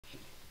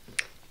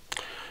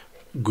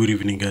Good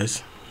evening,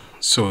 guys.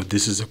 So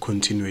this is a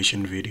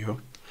continuation video.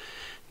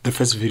 The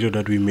first video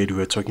that we made, we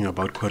were talking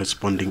about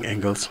corresponding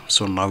angles.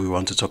 So now we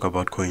want to talk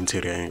about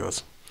co-interior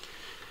angles.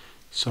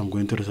 So I'm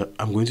going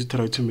to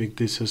try to make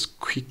this as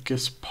quick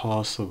as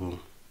possible.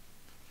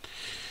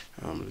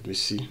 Let me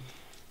see.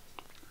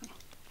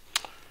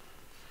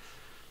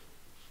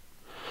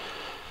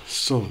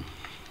 So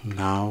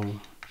now,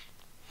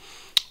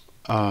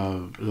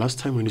 last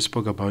time when we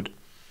spoke about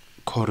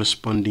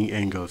corresponding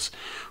angles,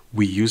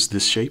 we used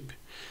this shape.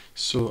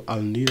 So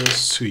I'll need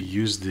us to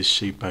use this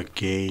shape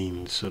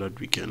again so that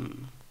we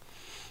can,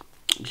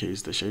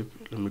 here's the shape.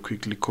 Let me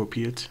quickly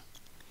copy it.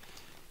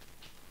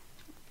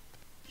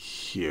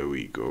 Here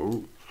we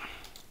go.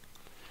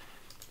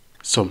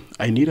 So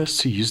I need us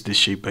to use this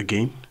shape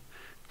again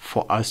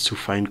for us to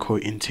find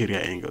co-interior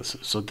angles.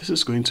 So this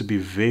is going to be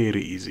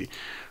very easy.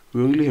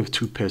 We only have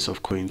two pairs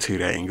of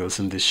co-interior angles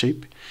in this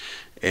shape,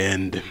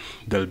 and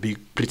they'll be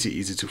pretty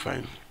easy to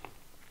find.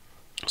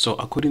 So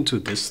according to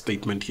this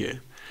statement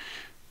here,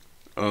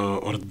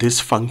 or this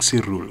fancy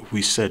rule,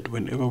 we said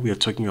whenever we are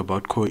talking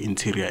about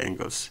co-interior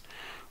angles,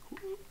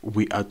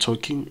 we are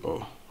talking,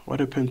 oh, what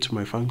happened to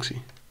my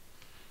fancy?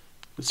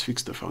 Let's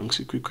fix the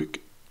fancy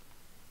quick.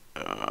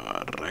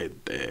 Right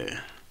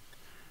there.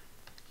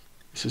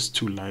 This is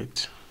too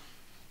light.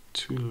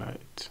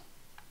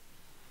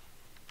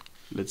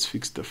 Let's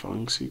fix the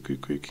fancy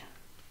quick.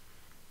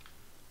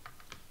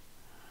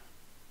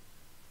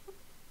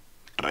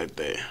 Right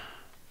there.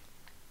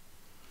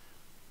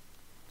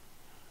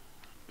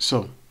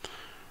 So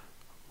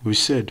we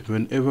said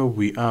whenever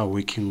we are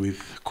working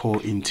with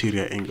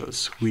co-interior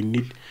angles, we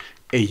need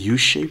a U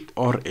shape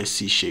or a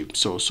C shape.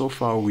 So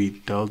far we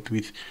dealt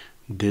with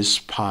this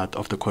part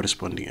of the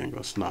corresponding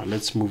angles. Now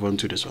let's move on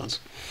to this ones.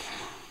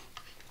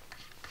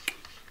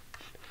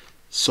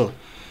 So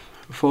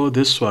for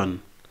this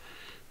one,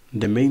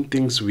 the main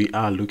things we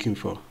are looking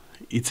for,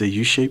 it's a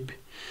U shape.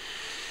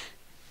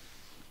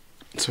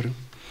 Sorry.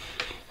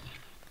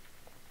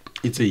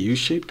 It's a U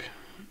shape.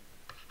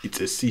 It's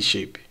a C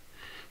shape.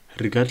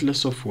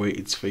 Regardless of where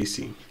it's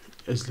facing,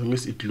 as long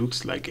as it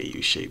looks like a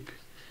U shape,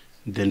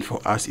 then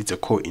for us it's a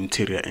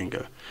co-interior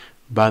angle.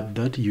 But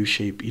that U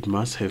shape, it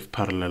must have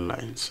parallel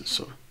lines.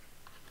 So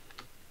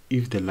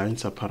if the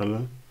lines are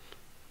parallel,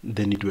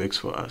 then it works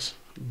for us.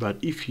 But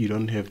if you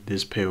don't have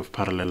this pair of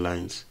parallel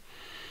lines,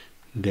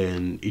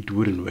 then it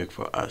wouldn't work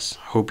for us.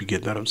 Hope you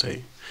get what I'm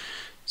saying.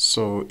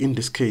 So in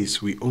this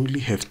case, we only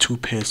have two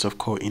pairs of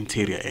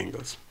co-interior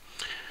angles.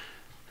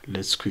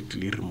 Let's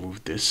quickly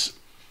remove this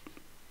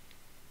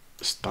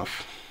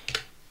stuff.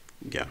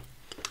 Yeah.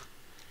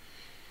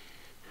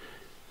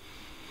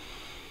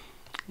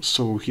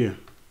 So here,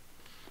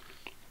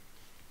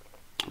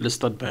 let's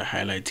start by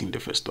highlighting the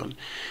first one.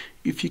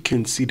 If you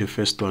can see the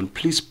first one,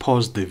 please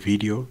pause the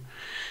video,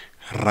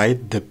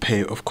 write the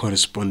pair of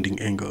corresponding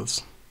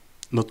angles,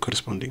 not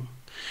corresponding,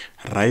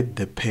 write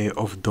the pair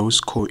of those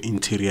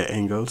co-interior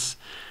angles,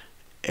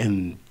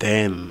 and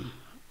then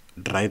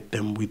write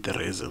them with the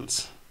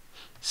reasons.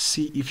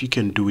 See if you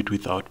can do it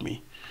without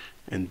me,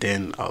 and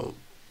then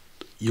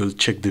you'll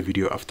check the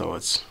video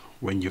afterwards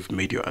when you've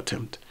made your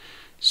attempt.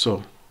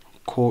 So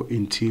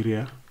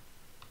co-interior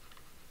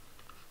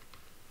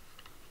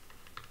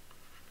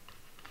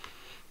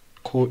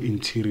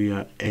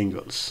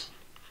angles,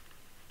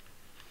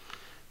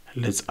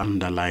 let's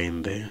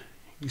underline there.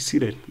 You see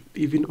that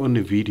even on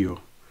the video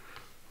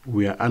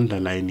we are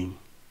underlining.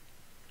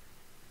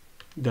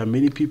 There are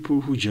many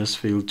people who just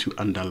fail to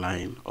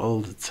underline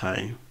all the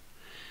time,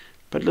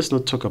 but let's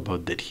not talk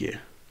about that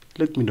here.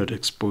 Let me not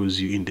expose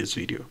you in this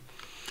video.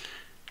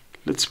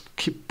 Let's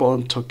keep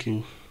on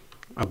talking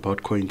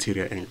about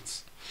co-interior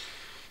angles.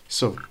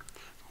 So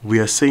we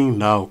are saying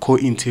now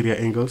co-interior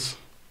angles,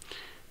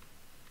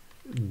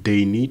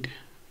 they need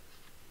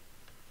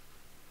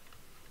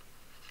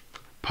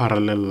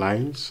parallel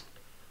lines,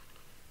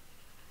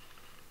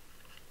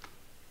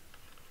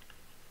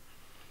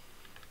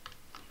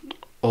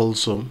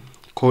 also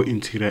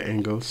co-interior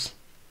angles,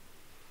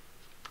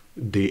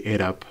 they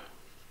add up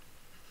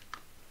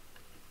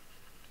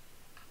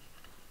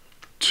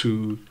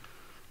to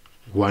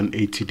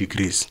 180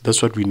 degrees.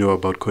 That's what we know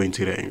about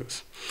co-interior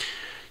angles.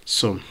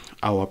 So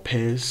our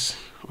pairs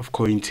of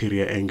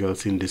co-interior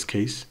angles in this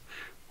case,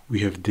 we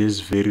have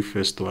this very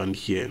first one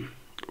here.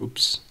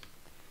 Oops.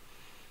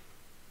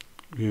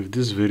 We have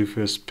this very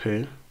first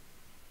pair.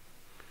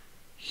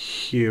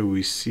 Here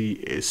we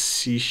see a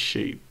C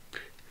shape.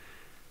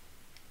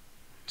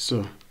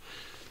 So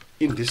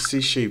in this C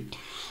shape,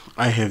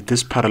 I have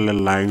these parallel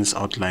lines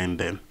outlined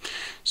there.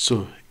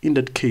 So in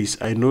that case,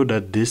 I know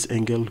that this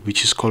angle,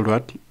 which is called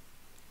what?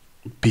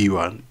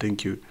 B1.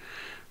 Thank you.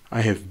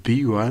 I have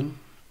B1.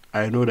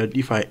 I know that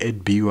if I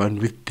add B1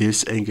 with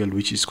this angle,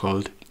 which is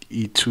called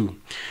E2,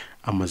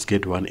 I must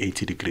get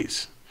 180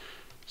 degrees.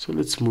 So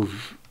let's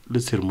remove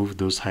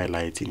those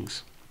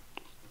highlightings.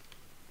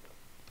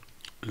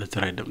 Let's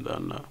write them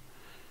down now.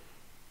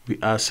 We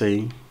are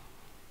saying,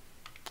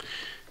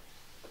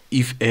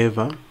 if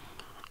ever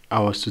I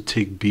was to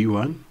take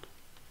B1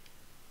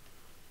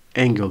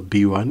 angle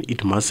B1,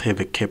 it must have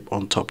a cap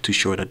on top to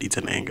show that it's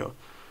an angle.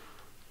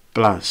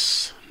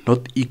 Plus,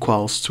 not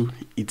equals to,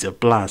 it's a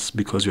plus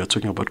because we are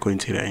talking about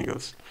co-interior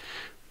angles.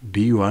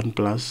 B1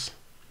 plus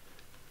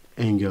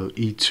angle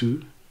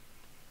E2,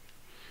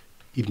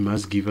 it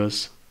must give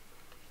us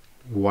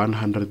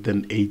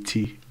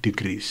 180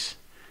 degrees.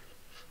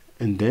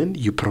 And then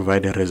you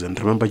provide a reason.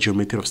 Remember,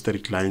 geometry of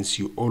straight lines,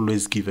 you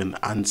always give an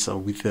answer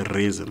with a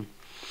reason.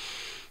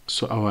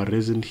 So our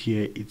reason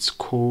here, it's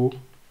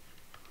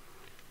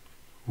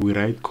we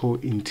write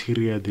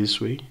co-interior this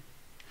way,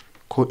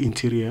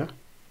 co-interior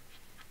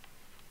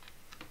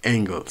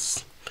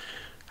angles.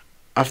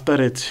 After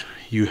that,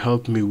 you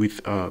help me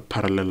with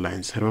parallel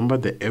lines. Remember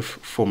the F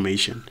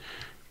formation,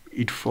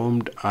 it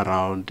formed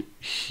around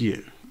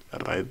here,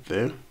 right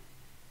there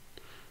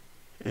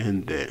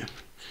and there.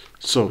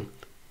 So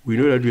we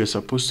know that we are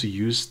supposed to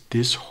use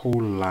this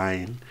whole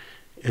line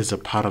as a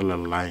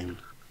parallel line,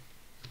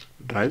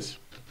 right?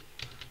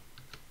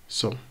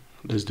 So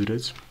let's do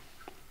that.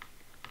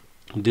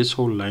 This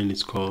whole line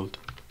is called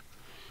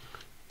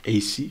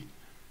AC,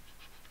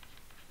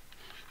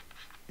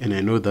 and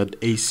I know that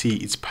AC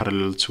is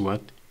parallel to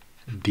what?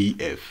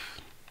 DF.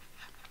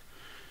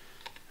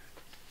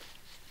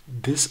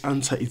 This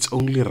answer is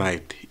only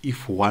right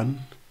if one,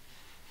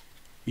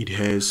 it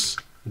has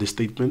the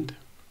statement,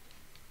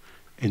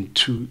 and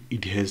two,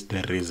 it has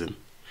the reason.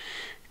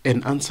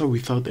 An answer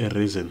without a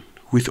reason,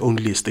 with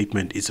only a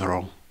statement, is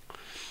wrong.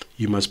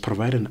 You must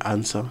provide an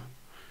answer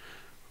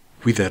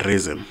with a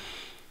reason.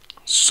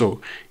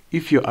 So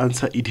if your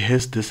answer, it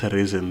has this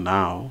reason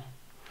now,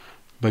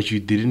 but you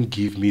didn't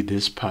give me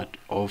this part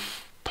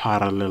of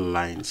parallel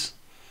lines,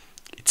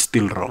 it's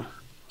still wrong.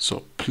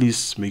 So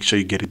please make sure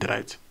you get it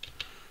right.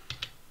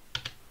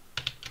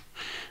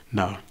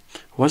 Now,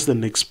 what's the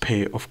next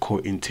pair of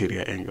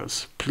co-interior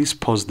angles? Please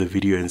pause the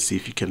video and see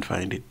if you can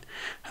find it.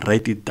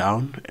 Write it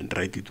down and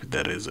write it with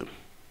the reason.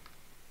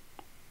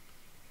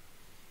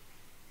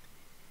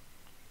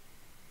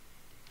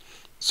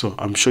 So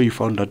I'm sure you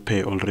found that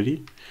pair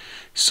already.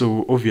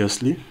 So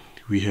obviously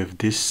we have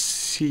this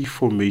C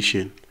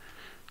formation.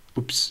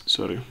 Oops,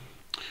 sorry.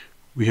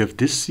 We have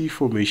this C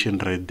formation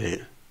right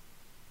there.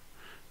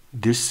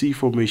 This C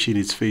formation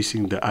is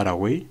facing the other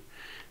way.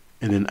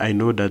 And then I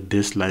know that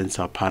these lines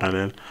are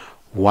parallel.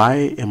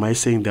 Why am I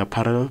saying they're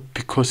parallel?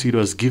 Because it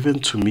was given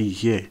to me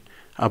here.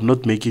 I'm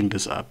not making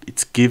this up.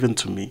 It's given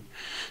to me.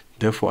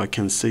 Therefore, I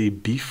can say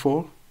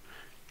B4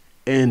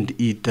 and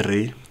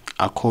E3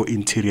 are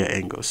co-interior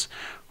angles.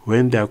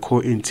 When they are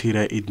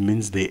co-interior, it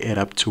means they add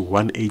up to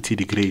 180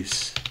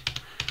 degrees.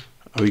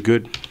 Are we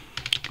good?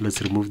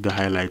 Let's remove the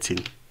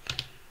highlighting.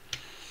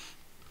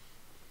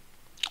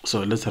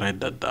 So let's write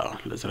that down.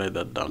 Let's write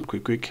that down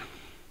quick.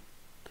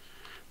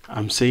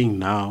 I'm saying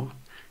now,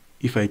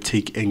 if I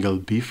take angle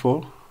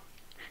B4,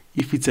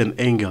 if it's an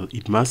angle,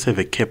 it must have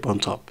a cap on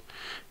top.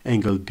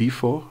 Angle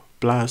B4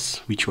 plus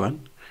which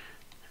one?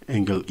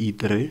 Angle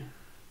E3,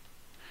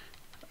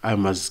 I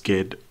must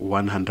get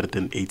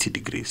 180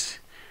 degrees.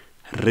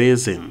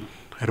 Reason,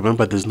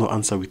 remember there's no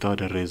answer without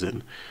a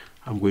reason.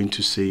 I'm going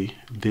to say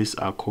these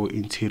are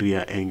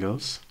co-interior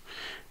angles,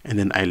 and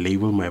then I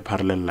label my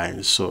parallel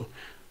lines. So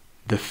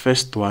the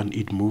first one,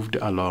 it moved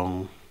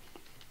along,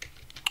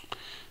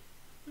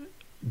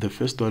 the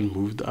first one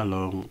moved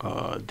along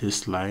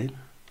this line.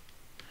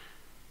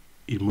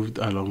 It moved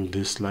along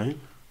this line,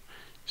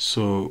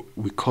 so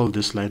we call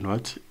this line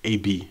what?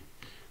 AB.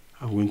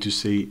 I'm going to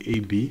say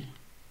AB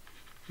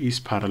is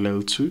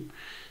parallel to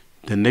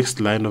the next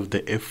line of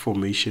the F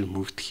formation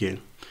moved here.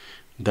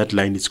 That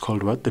line is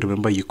called what?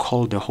 Remember, you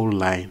call the whole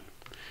line,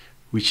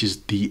 which is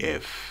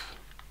DF.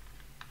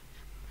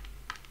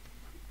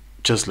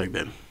 Just like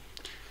that.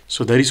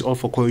 So that is all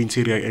for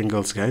co-interior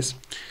angles, guys.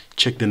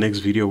 Check the next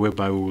video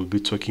whereby we will be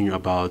talking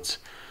about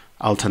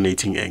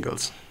alternating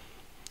angles.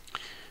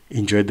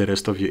 Enjoy the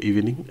rest of your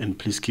evening and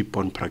please keep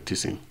on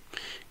practicing.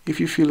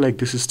 If you feel like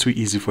this is too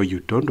easy for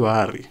you, don't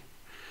worry.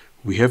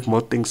 We have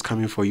more things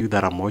coming for you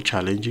that are more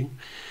challenging.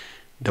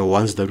 The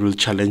ones that will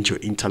challenge your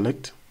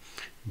intellect.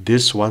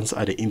 These ones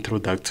are the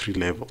introductory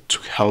level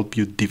to help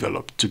you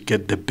develop, to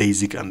get the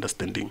basic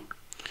understanding.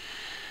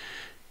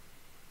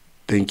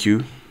 Thank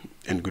you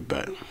and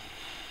goodbye.